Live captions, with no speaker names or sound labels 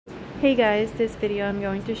Hey guys, this video I'm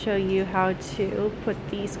going to show you how to put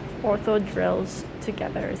these ortho drills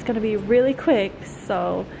together. It's going to be really quick,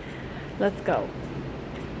 so let's go.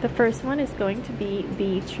 The first one is going to be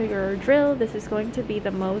the trigger drill. This is going to be the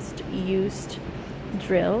most used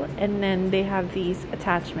drill, and then they have these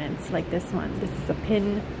attachments like this one. This is a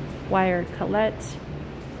pin wire collet,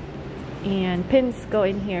 and pins go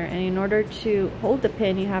in here, and in order to hold the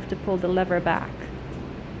pin you have to pull the lever back.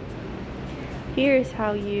 Here's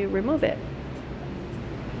how you remove it.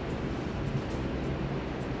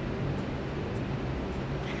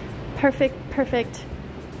 Perfect, perfect,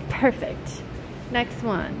 perfect. Next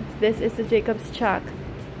one. This is the Jacob's chuck.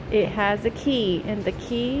 It has a key, and the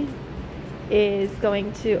key is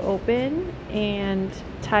going to open and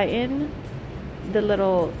tighten the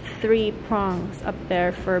little 3 prongs up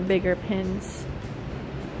there for bigger pins.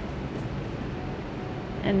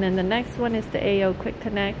 And then the next one is the AO Quick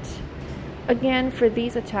Connect. Again, for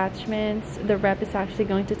these attachments, the rep is actually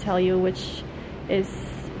going to tell you which is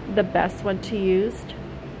the best one to use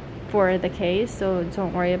for the case, so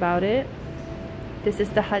don't worry about it. This is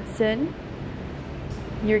the Hudson.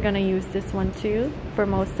 You're going to use this one too for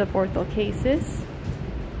most of ortho cases.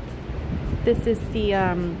 This is the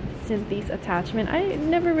Synthes attachment. I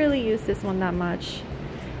never really use this one that much.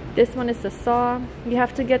 This one is the saw. You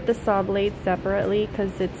have to get the saw blade separately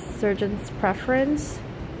because it's surgeon's preference.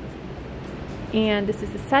 And this is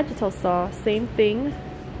the sagittal saw, same thing.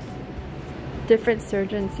 Different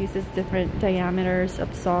surgeons uses different diameters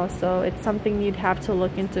of saw, so it's something you'd have to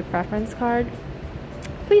look into preference card.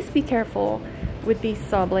 Please be careful with these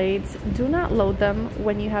saw blades. Do not load them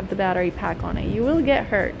when you have the battery pack on it. You will get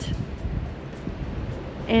hurt.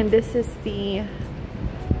 And this is the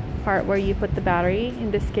part where you put the battery.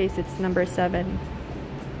 In this case, it's number 7.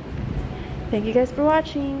 Thank you guys for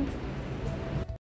watching.